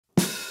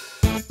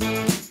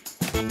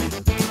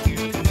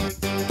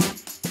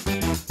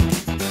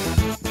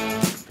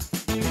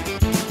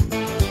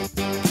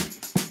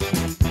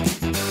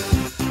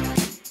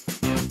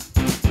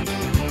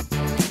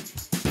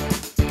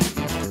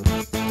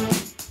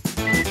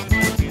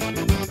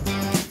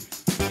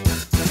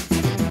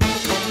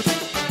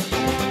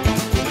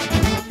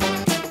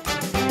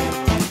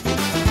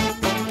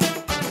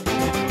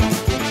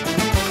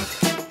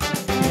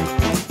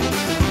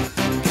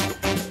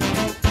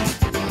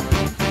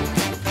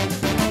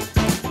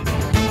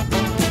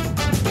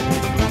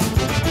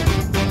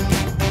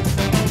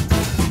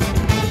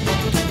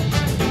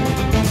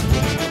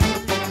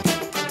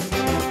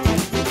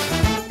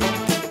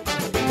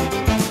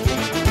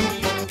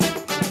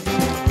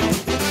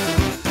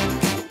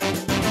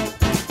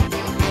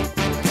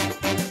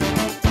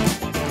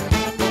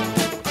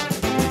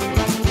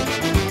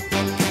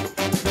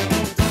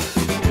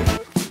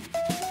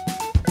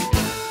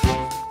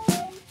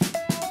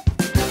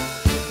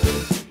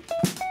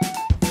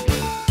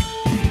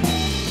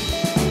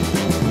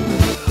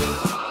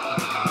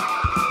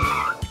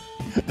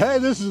Hey,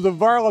 this is the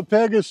Varla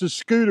Pegasus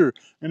Scooter,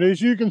 and as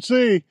you can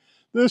see,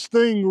 this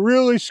thing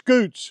really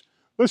scoots.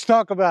 Let's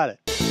talk about it.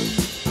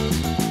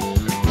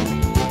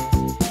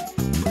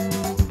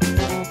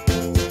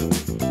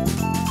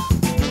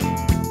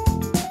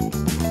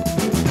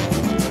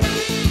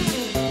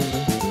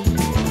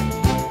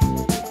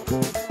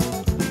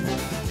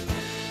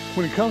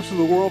 When it comes to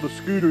the world of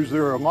scooters,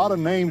 there are a lot of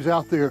names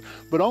out there,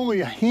 but only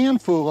a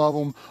handful of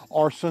them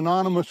are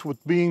synonymous with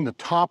being the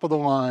top of the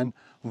line.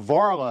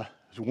 Varla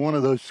is one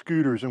of those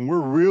scooters, and we're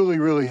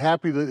really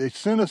happy that they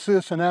sent us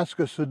this and asked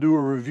us to do a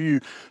review.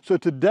 So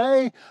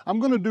today, I'm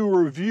going to do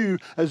a review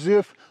as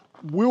if,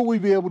 will we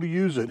be able to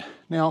use it?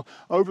 Now,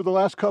 over the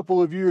last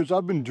couple of years,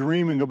 I've been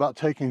dreaming about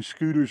taking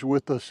scooters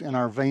with us in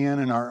our van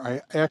and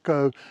our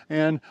Echo,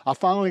 and I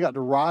finally got to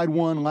ride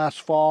one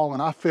last fall,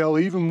 and I fell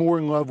even more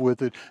in love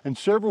with it, and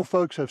several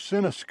folks have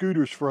sent us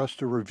scooters for us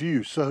to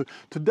review. So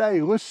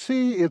today, let's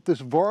see if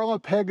this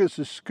Varla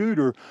Pegasus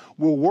scooter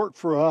will work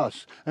for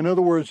us. In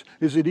other words,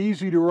 is it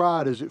easy to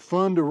ride? Is it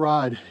fun to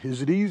ride?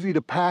 Is it easy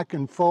to pack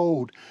and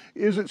fold?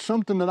 Is it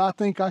something that I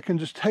think I can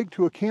just take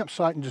to a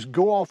campsite and just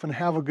go off and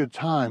have a good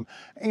time?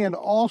 And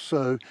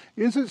also,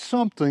 is it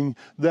something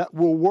that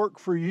will work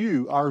for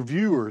you, our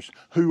viewers,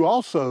 who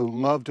also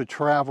love to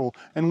travel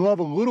and love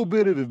a little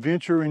bit of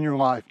adventure in your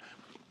life?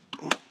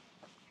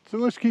 So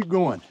let's keep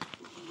going.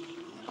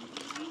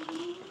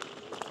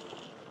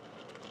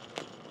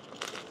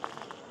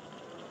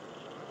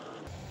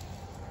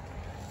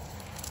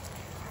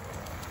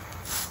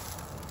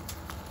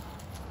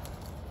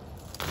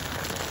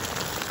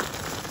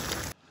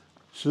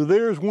 So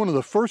there's one of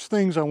the first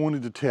things I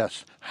wanted to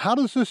test. How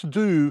does this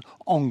do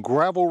on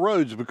gravel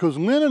roads? Because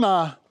Lynn and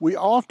I, we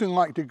often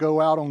like to go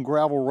out on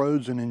gravel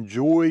roads and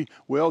enjoy,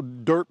 well,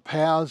 dirt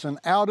paths and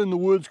out in the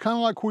woods, kind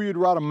of like where you'd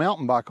ride a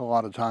mountain bike a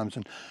lot of times.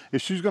 And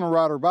if she's gonna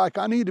ride her bike,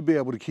 I need to be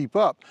able to keep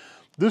up.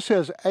 This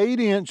has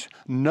 8-inch,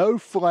 no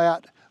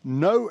flat,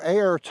 no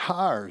air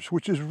tires,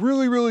 which is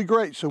really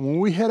great. So when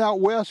we head out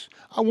west,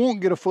 I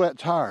won't get a flat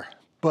tire.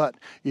 But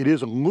it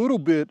is a little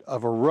bit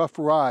of a rough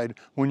ride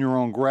when you're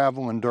on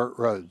gravel and dirt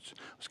roads.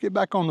 Let's get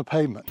back on the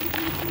pavement. Hey.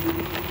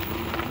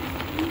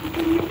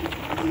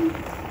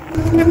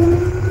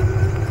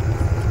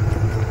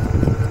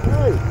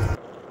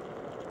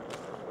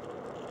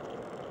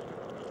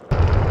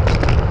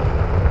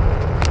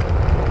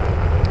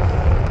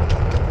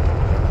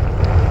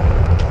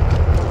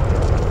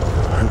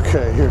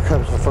 Okay, here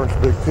comes the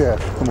first big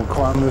test. I'm gonna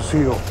climb this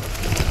hill.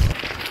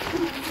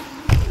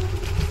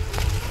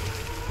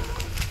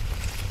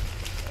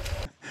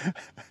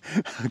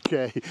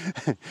 Okay,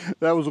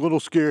 that was a little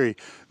scary.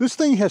 This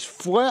thing has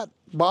flat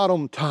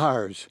bottom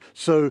tires.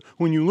 So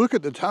when you look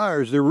at the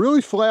tires, they're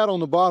really flat on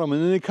the bottom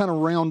and then they kind of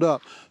round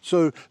up.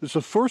 So it's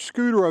the first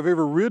scooter I've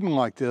ever ridden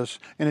like this,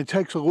 and it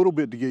takes a little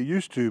bit to get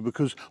used to,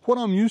 because what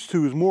I'm used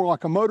to is more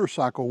like a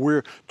motorcycle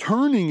where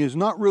turning is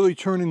not really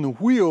turning the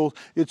wheel,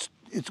 it's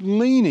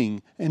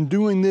leaning and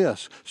doing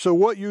this. So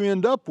what you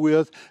end up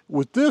with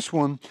this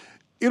one,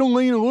 it'll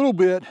lean a little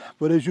bit,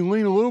 but as you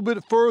lean a little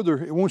bit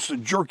further, it wants to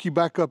jerk you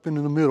back up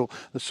into the middle.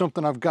 That's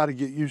something I've got to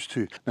get used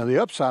to. Now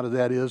the upside of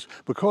that is,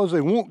 because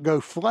they won't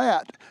go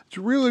flat, it's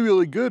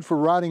really good for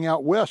riding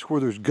out west where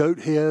there's goat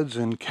heads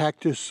and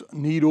cactus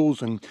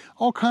needles and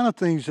all kind of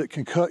things that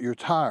can cut your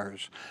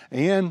tires.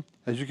 And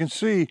as you can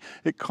see,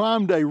 it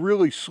climbed a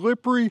really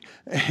slippery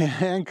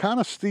and kind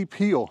of steep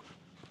hill.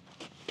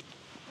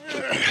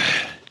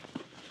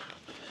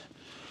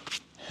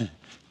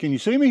 Can you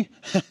see me?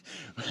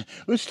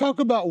 Let's talk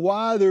about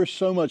why there's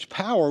so much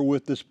power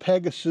with this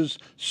Pegasus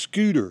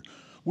scooter.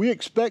 We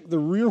expect the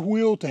rear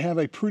wheel to have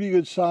a pretty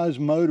good sized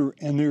motor,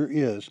 and there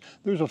is.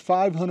 There's a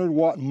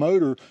 500-watt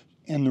motor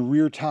in the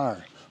rear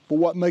tire. But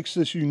what makes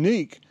this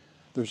unique,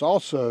 there's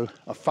also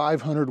a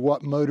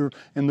 500-watt motor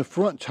in the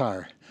front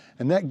tire.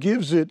 And that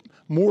gives it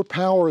more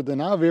power than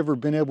I've ever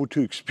been able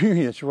to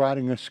experience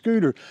riding a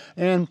scooter.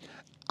 And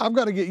I've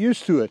got to get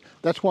used to it.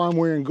 That's why I'm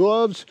wearing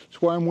gloves.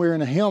 That's why I'm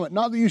wearing a helmet.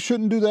 Not that you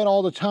shouldn't do that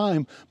all the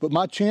time, but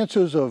my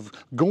chances of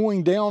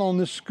going down on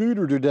this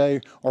scooter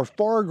today are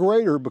far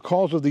greater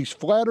because of these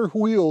flatter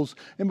wheels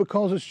and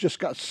because it's just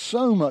got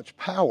so much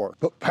power.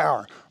 But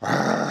power,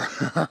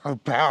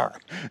 power,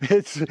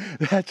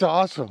 that's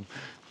awesome.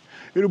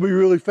 It'll be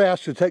really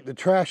fast to take the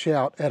trash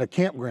out at a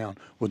campground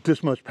with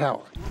this much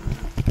power.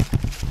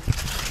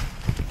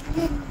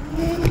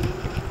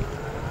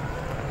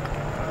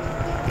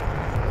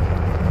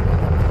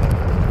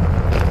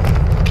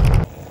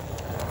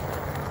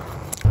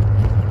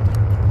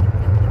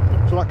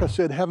 Like I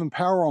said, having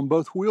power on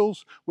both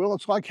wheels, well,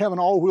 it's like having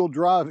all-wheel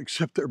drive,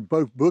 except they're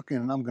both booking,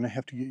 and I'm going to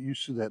have to get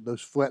used to that.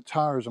 Those flat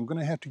tires, I'm going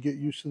to have to get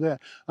used to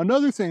that.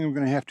 Another thing I'm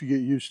going to have to get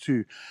used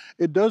to,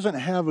 it doesn't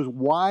have as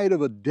wide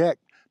of a deck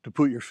to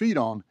put your feet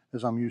on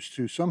as I'm used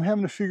to, so I'm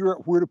having to figure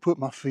out where to put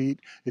my feet.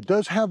 It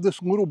does have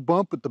this little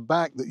bump at the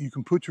back that you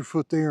can put your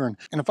foot there, and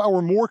if I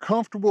were more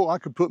comfortable, I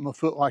could put my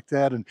foot like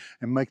that and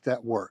make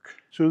that work.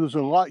 So there's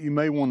a lot you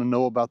may want to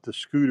know about the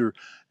scooter.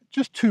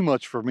 Just too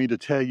much for me to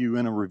tell you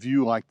in a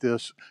review like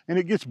this, and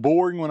it gets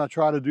boring when I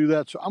try to do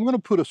that, so I'm going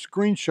to put a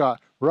screenshot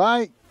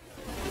right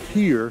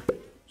here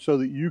so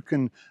that you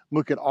can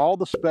look at all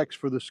the specs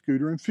for the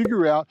scooter and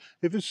figure out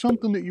if it's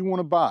something that you want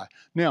to buy.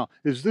 Now,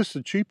 is this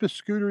the cheapest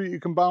scooter you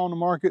can buy on the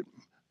market?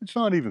 It's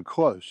not even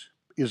close.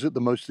 Is it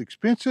the most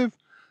expensive?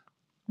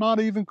 Not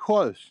even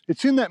close.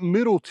 It's in that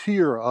middle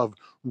tier of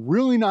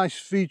really nice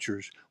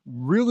features,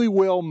 really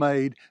well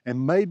made,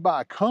 and made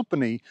by a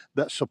company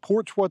that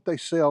supports what they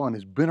sell and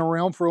has been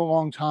around for a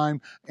long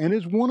time and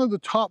is one of the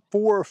top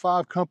 4 or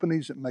 5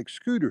 companies that make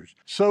scooters.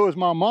 So as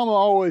my mama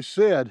always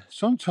said,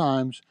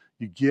 sometimes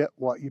you get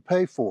what you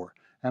pay for.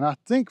 And I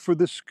think for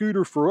this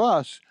scooter for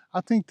us,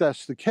 I think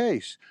that's the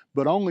case,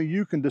 but only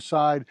you can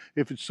decide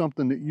if it's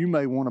something that you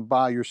may want to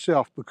buy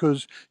yourself,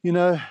 because, you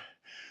know,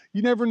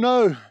 you never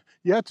know.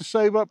 You have to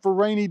save up for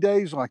rainy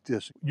days like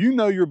this. You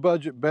know your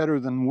budget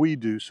better than we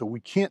do, so we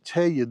can't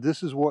tell you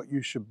this is what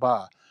you should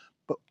buy.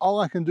 But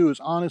all I can do is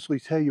honestly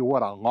tell you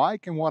what I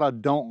like and what I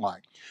don't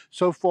like.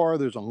 So far,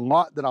 there's a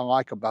lot that I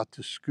like about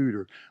this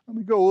scooter. Let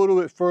me go a little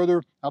bit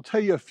further. I'll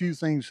tell you a few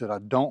things that I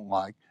don't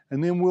like,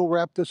 and then we'll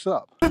wrap this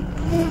up.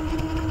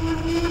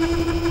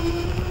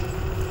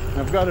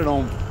 I've got it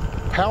on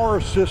Power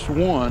Assist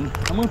 1.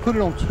 I'm going to put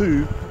it on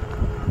 2.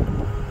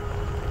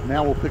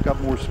 Now we'll pick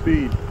up more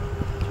speed.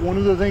 One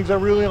of the things I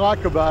really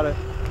like about it,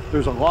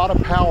 there's a lot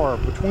of power.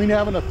 Between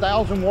having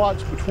 1,000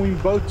 watts between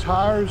both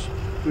tires,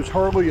 there's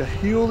hardly a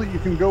hill that you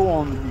can go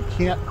on that you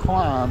can't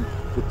climb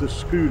with this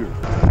scooter.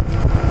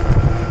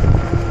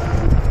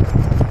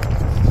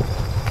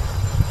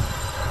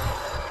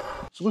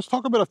 So let's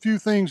talk about a few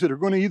things that are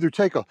going to either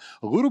take a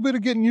little bit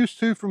of getting used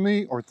to for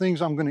me, or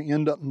things I'm going to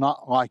end up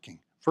not liking.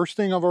 First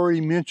thing I've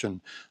already mentioned,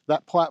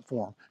 that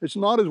platform. It's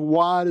not as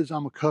wide as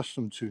I'm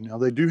accustomed to. Now,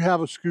 they do have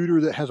a scooter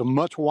that has a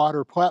much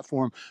wider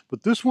platform,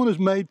 but this one is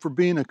made for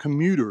being a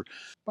commuter.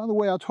 By the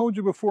way, I told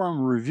you before,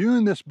 I'm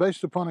reviewing this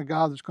based upon a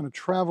guy that's going to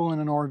travel in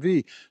an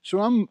RV.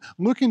 So I'm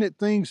looking at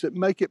things that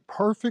make it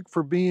perfect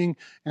for being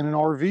in an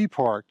RV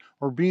park,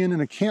 or being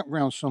in a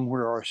campground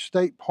somewhere, or a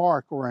state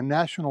park, or a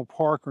national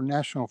park, or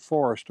national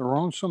forest, or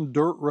on some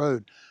dirt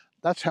road.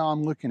 That's how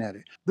I'm looking at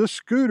it. This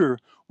scooter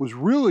was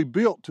really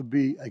built to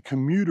be a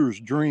commuter's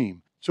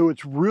dream. So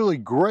it's really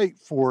great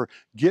for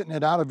getting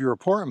it out of your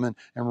apartment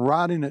and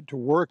riding it to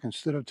work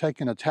instead of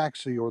taking a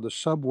taxi or the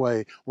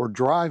subway or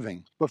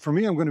driving. But for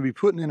me, I'm going to be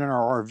putting it in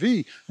our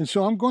RV. And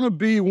so I'm going to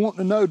be wanting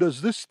to know,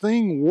 does this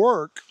thing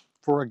work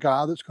for a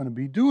guy that's going to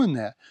be doing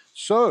that?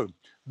 So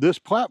this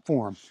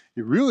platform,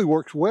 it really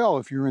works well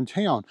if you're in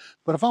town.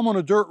 But if I'm on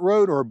a dirt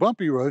road or a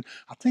bumpy road,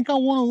 I think I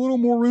want a little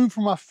more room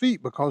for my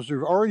feet, because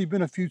there's already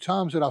been a few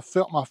times that I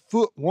felt my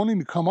foot wanting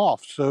to come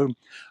off. So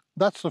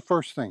that's the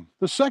first thing.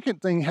 The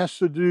second thing has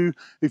to do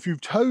if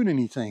you've towed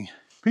anything.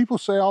 People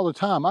say all the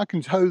time, I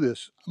can tow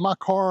this. My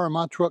car or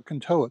my truck can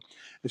tow it.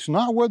 It's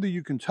not whether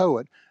you can tow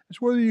it, it's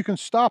whether you can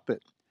stop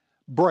it.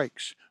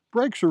 Brakes.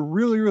 Brakes are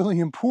really,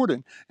 really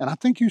important. And I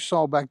think you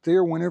saw back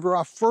there, whenever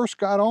I first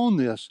got on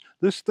this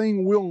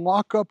thing will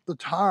lock up the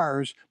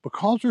tires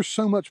because there's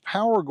so much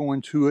power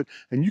going to it,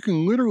 and you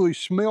can literally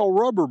smell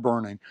rubber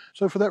burning.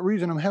 So for that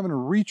reason, I'm having to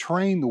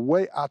retrain the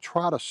way I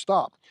try to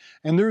stop.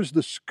 And there's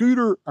the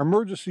scooter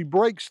emergency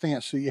brake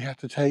stance that you have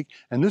to take.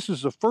 And this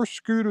is the first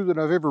scooter that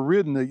I've ever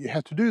ridden that you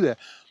have to do that.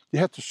 You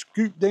have to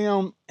scoot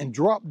down and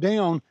drop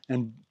down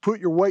and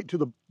put your weight to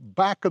the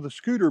back of the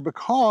scooter,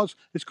 because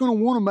it's going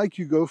to want to make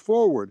you go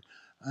forward.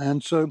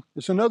 And so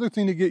it's another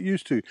thing to get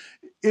used to.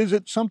 Is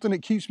it something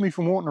that keeps me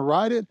from wanting to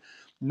ride it?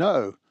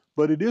 No,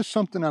 but it is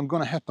something I'm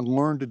going to have to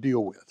learn to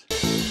deal with.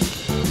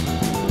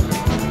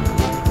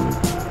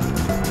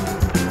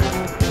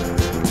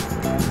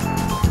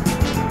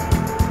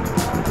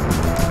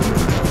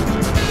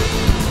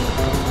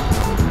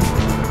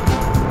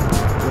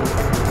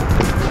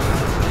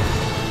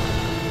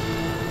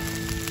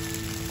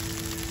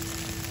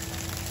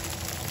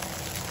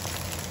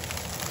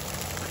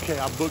 Okay,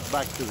 I booked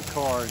back to the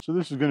car. So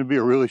this is going to be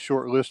a really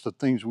short list of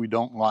things we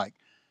don't like.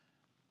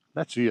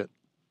 That's it.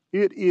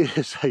 It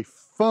is a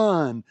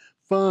fun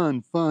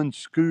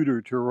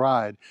scooter to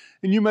ride.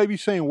 And you may be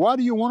saying, why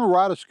do you want to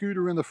ride a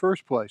scooter in the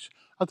first place?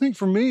 I think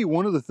for me,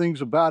 one of the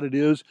things about it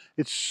is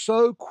it's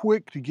so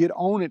quick to get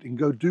on it and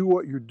go do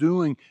what you're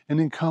doing and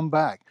then come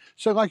back.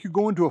 So like you're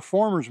going to a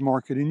farmer's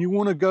market and you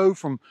want to go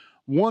from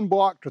 1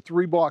 block to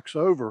 3 blocks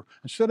over.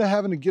 Instead of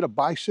having to get a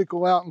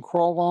bicycle out and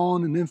crawl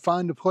on and then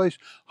find a place,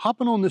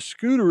 hopping on this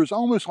scooter is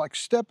almost like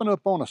stepping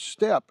up on a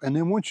step. And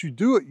then once you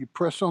do it, you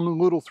press on the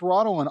little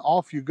throttle and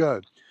off you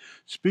go.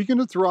 Speaking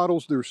of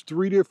throttles, there's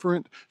 3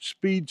 different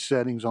speed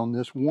settings on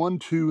this, 1,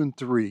 2, and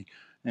 3.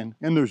 And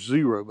there's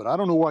 0, but I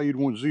don't know why you'd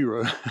want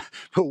 0,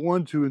 but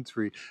 1, 2, and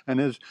 3.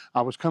 And as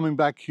I was coming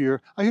back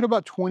here, I hit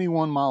about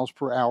 21 miles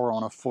per hour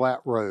on a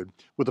flat road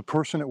with a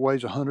person that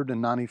weighs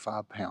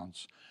 195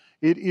 pounds.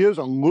 It is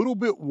a little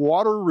bit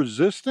water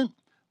resistant,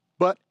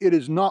 but it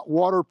is not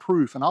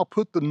waterproof. And I'll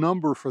put the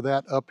number for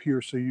that up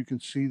here so you can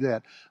see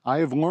that. I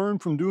have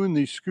learned from doing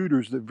these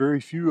scooters that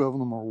very few of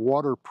them are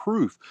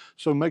waterproof.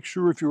 So make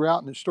sure if you're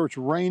out and it starts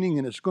raining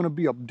and it's going to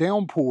be a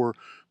downpour,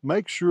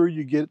 make sure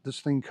you get this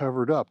thing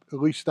covered up. At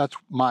least that's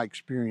my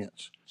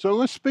experience. So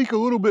let's speak a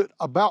little bit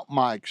about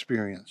my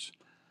experience.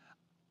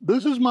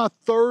 This is my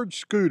third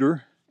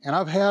scooter, and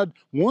I've had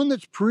one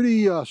that's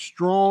pretty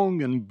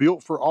strong and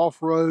built for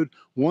off-road,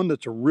 one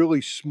that's a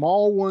really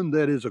small one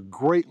that is a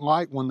great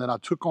light one that I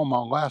took on my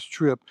last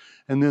trip,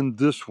 and then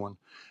this one.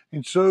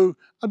 And so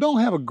I don't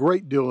have a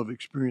great deal of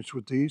experience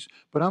with these,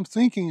 but I'm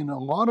thinking a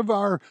lot of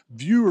our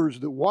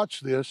viewers that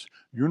watch this,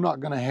 you're not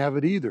going to have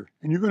it either.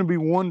 And you're going to be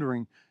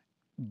wondering,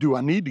 do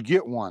I need to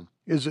get one?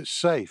 Is it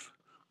safe?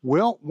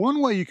 Well,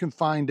 one way you can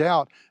find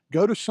out,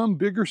 go to some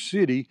bigger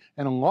city,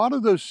 and a lot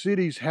of those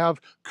cities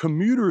have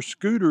commuter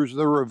scooters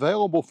that are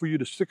available for you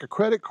to stick a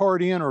credit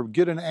card in or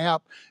get an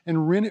app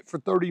and rent it for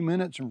 30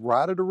 minutes and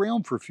ride it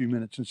around for a few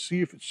minutes and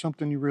see if it's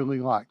something you really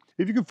like.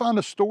 If you can find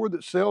a store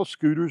that sells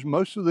scooters,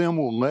 most of them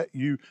will let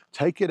you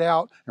take it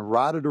out and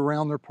ride it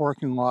around their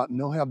parking lot, and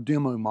they'll have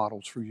demo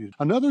models for you.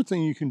 Another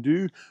thing you can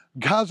do,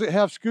 guys that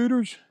have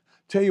scooters,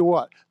 tell you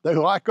what, they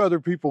like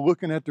other people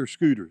looking at their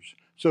scooters.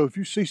 So if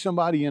you see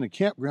somebody in a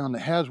campground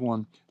that has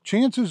one,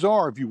 chances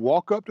are if you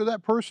walk up to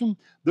that person,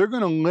 they're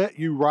going to let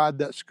you ride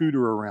that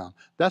scooter around.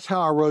 That's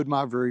how I rode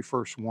my very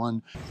first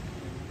one.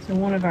 So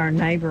one of our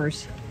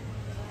neighbors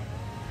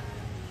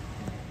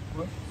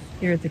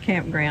here at the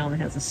campground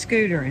has a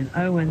scooter, and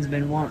Owen's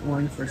been wanting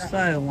one for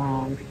so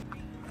long.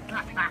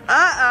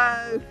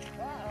 Uh-oh.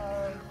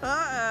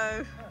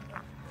 Uh-oh.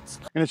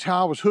 And it's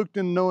how I was hooked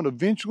into knowing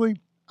eventually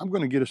I'm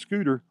going to get a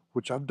scooter,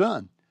 which I've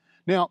done.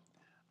 Now,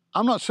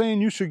 I'm not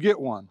saying you should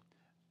get one.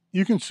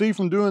 You can see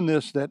from doing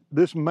this that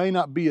this may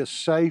not be as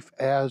safe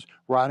as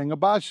riding a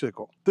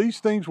bicycle. These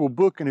things will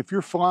book, and if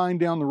you're flying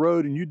down the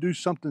road and you do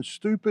something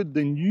stupid,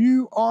 then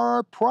you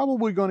are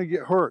probably going to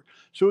get hurt.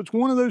 So it's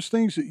one of those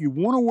things that you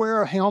want to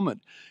wear a helmet.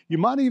 You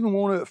might even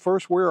want to at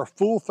first wear a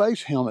full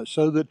face helmet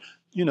so that,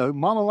 you know,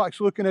 mama likes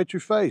looking at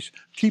your face.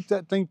 Keep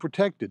that thing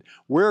protected.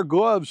 Wear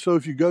gloves so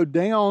if you go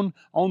down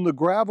on the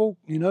gravel,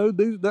 you know,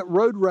 that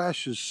road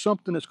rash is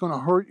something that's going to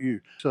hurt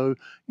you. So,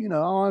 you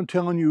know, all I'm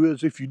telling you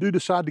is if you do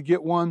decide to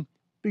get one,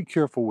 be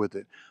careful with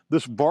it.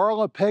 This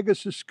Varla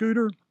Pegasus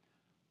Scooter,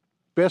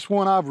 best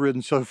one I've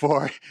ridden so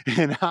far,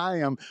 and I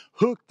am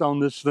hooked on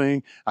this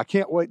thing. I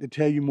can't wait to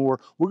tell you more.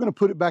 We're going to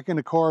put it back in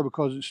the car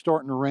because it's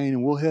starting to rain,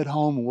 and we'll head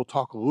home and we'll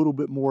talk a little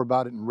bit more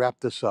about it and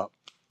wrap this up.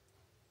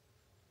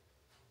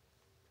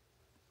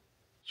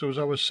 So as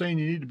I was saying,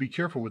 you need to be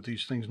careful with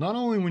these things, not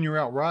only when you're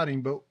out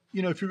riding, but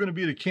you know, if you're going to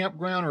be at a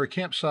campground or a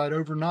campsite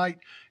overnight,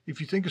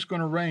 if you think it's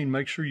going to rain,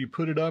 make sure you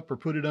put it up or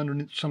put it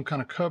underneath some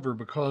kind of cover,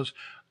 because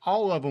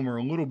all of them are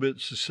a little bit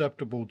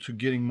susceptible to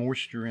getting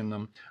moisture in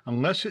them,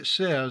 unless it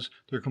says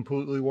they're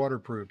completely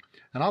waterproof.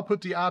 And I'll put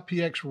the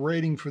IPX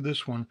rating for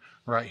this one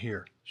right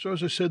here. So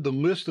as I said, the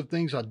list of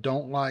things I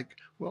don't like,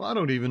 well, I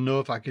don't even know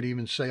if I could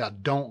even say I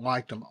don't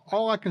like them.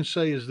 All I can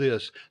say is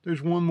this: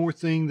 there's one more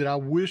thing that I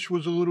wish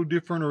was a little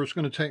different, or it's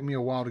going to take me a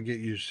while to get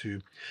used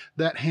to.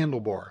 That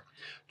handlebar.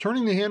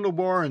 Turning the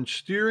handlebar and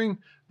steering,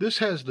 this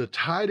has the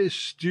tightest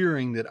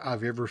steering that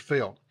I've ever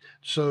felt.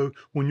 So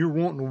when you're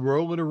wanting to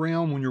roll it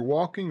around when you're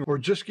walking or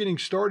just getting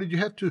started, you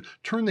have to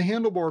turn the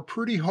handlebar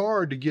pretty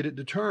hard to get it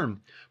to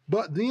turn.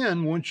 But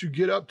then once you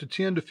get up to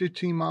 10 to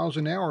 15 miles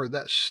an hour,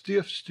 that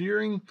stiff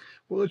steering,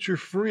 well, it's your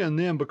friend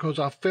then, because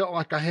I felt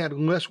like I had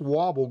less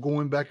wobble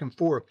going back and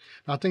forth.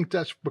 And I think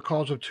that's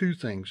because of two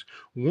things.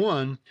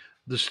 One,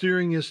 the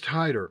steering is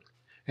tighter,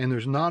 and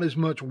there's not as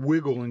much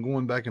wiggle in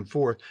going back and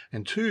forth.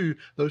 And two,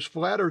 those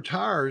flatter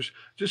tires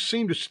just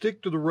seem to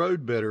stick to the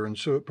road better, and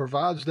so it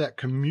provides that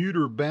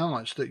commuter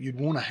balance that you'd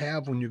want to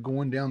have when you're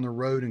going down the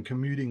road and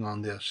commuting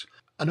on this.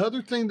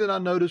 Another thing that I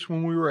noticed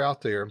when we were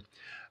out there,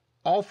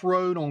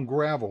 off-road on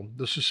gravel,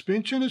 the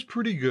suspension is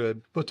pretty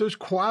good, but there's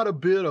quite a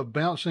bit of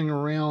bouncing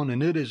around,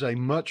 and it is a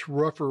much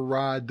rougher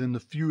ride than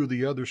the few of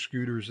the other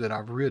scooters that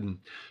I've ridden.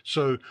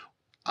 So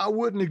I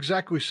wouldn't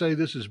exactly say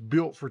this is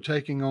built for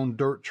taking on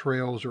dirt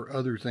trails or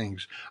other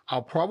things.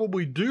 I'll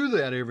probably do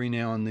that every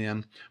now and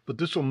then, but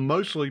this will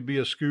mostly be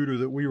a scooter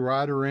that we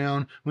ride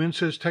around. Lynn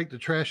says take the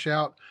trash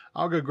out.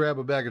 I'll go grab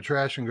a bag of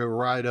trash and go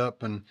ride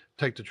up and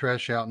take the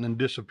trash out and then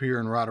disappear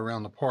and ride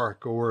around the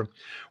park. Or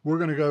we're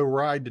going to go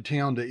ride to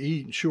town to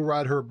eat, and she'll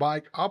ride her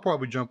bike. I'll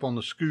probably jump on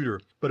the scooter.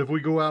 But if we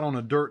go out on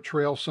a dirt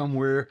trail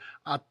somewhere,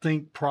 I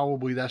think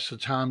probably that's the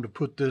time to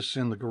put this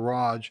in the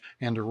garage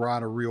and to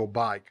ride a real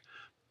bike.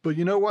 But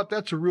you know what?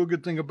 That's a real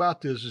good thing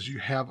about this, is you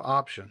have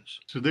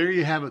options. So there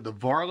you have it, the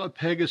Varla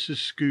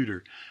Pegasus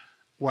Scooter.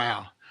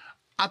 Wow.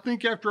 I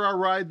think after I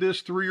ride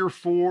this 3 or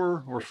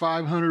 4 or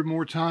 500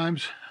 more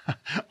times,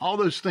 all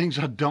those things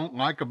I don't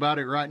like about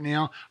it right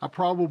now, I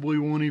probably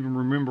won't even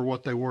remember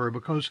what they were,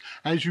 because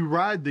as you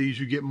ride these,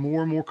 you get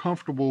more and more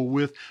comfortable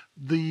with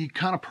the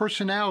kind of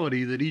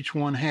personality that each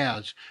one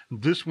has.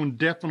 This one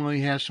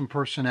definitely has some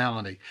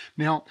personality.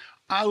 Now,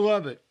 I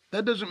love it.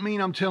 That doesn't mean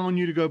I'm telling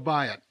you to go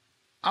buy it.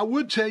 I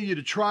would tell you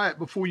to try it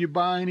before you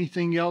buy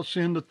anything else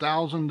in the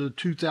 $1,000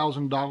 to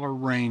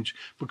 $2,000 range,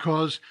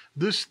 because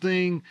this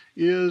thing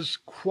is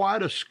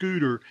quite a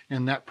scooter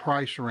in that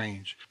price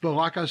range. But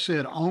like I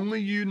said,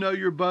 only you know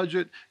your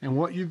budget and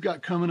what you've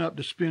got coming up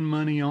to spend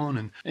money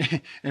on,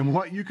 and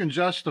what you can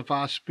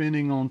justify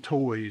spending on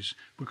toys,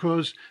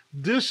 because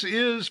this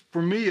is,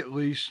 for me at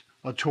least,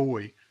 a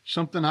toy.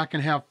 something I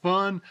can have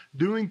fun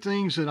doing,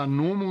 things that I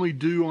normally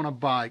do on a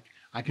bike,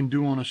 I can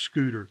do on a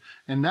scooter.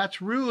 And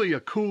that's really a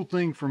cool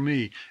thing for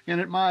me.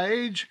 And at my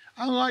age,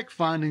 I like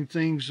finding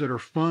things that are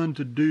fun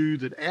to do,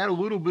 that add a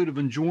little bit of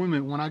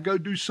enjoyment when I go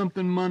do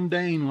something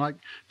mundane, like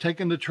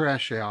taking the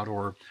trash out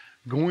or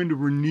going to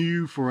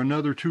renew for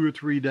another 2 or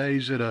 3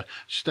 days at a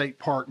state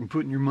park and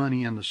putting your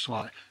money in the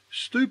slot.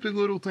 Stupid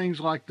little things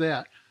like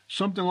that.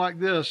 Something like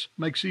this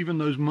makes even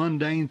those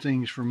mundane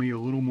things for me a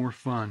little more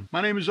fun.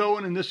 My name is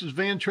Owen, and this is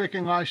Van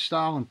Trekking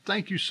Lifestyle, and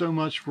thank you so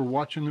much for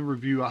watching the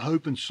review. I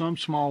hope in some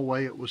small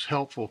way it was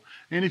helpful.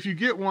 And if you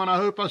get one, I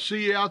hope I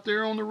see you out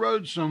there on the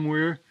road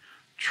somewhere.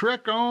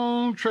 Trek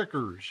on,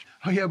 trekkers.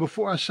 Oh yeah,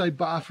 before I say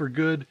bye for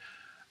good,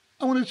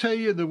 I want to tell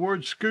you the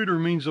word scooter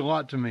means a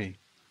lot to me.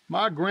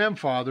 My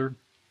grandfather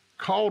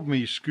called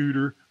me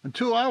Scooter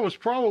until I was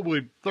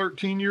probably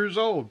 13 years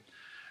old.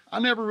 I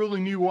never really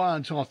knew why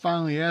until I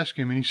finally asked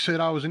him, and he said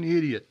I was an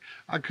idiot.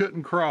 I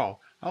couldn't crawl.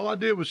 All I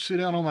did was sit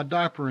out on my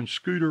diaper and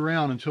scoot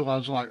around until I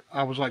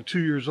was like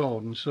 2 years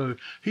old. And so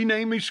he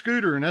named me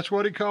Scooter, and that's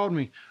what he called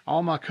me.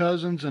 All my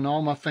cousins and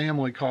all my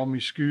family called me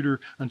Scooter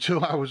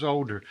until I was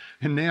older.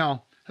 And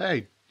now,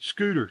 hey,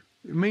 Scooter,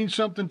 it means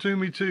something to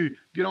me too.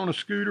 Get on a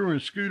scooter and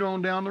scoot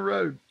on down the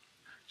road.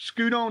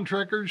 Scoot on,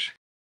 trekkers.